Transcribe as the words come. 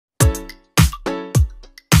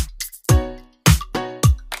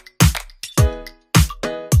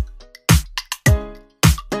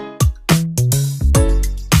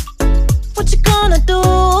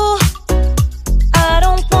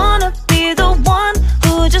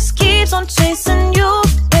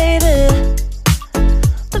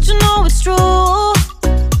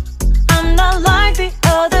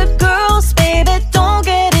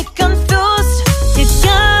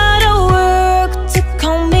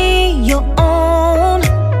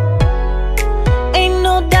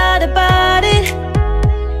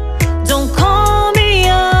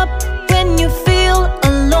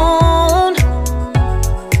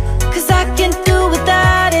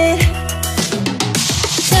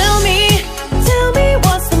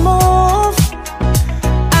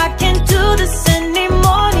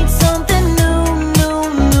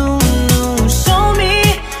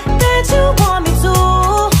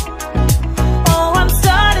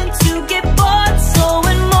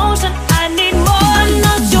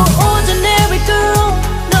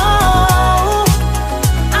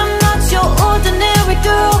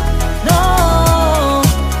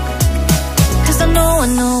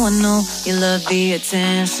you love the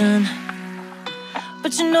attention.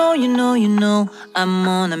 But you know, I'm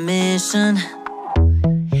on a mission.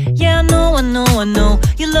 Yeah, I know,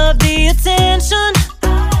 you love the attention.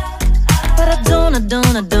 But I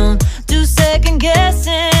don't do second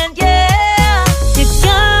guessing, yeah. You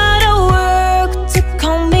gotta work to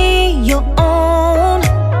call me your own.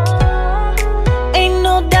 Ain't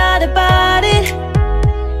no doubt about it.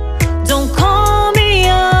 Don't call me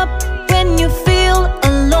up when you feel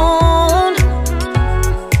alone,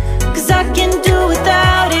 'cause I can do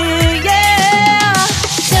without it, yeah.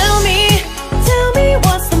 Tell me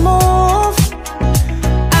what's the move?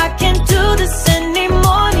 I can't do this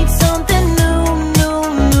anymore, need something new.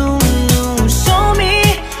 Show me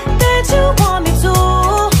that you want me to.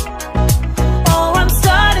 Oh, I'm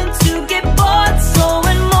starting to get bored, slow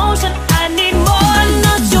in motion, I need more. I'm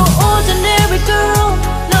not your ordinary girl,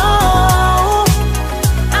 no.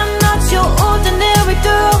 I'm not your ordinary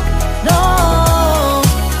girl, no.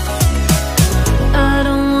 I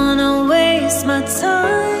don't wanna waste my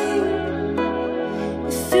time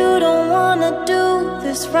if you don't wanna do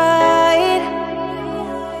this right.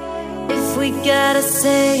 If we gotta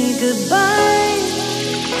say goodbye,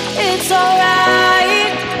 it's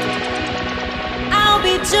alright. I'll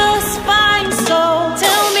be just fine, so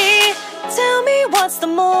tell me what's the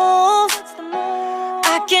move?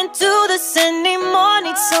 I can't do this anymore,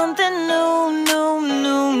 need something new.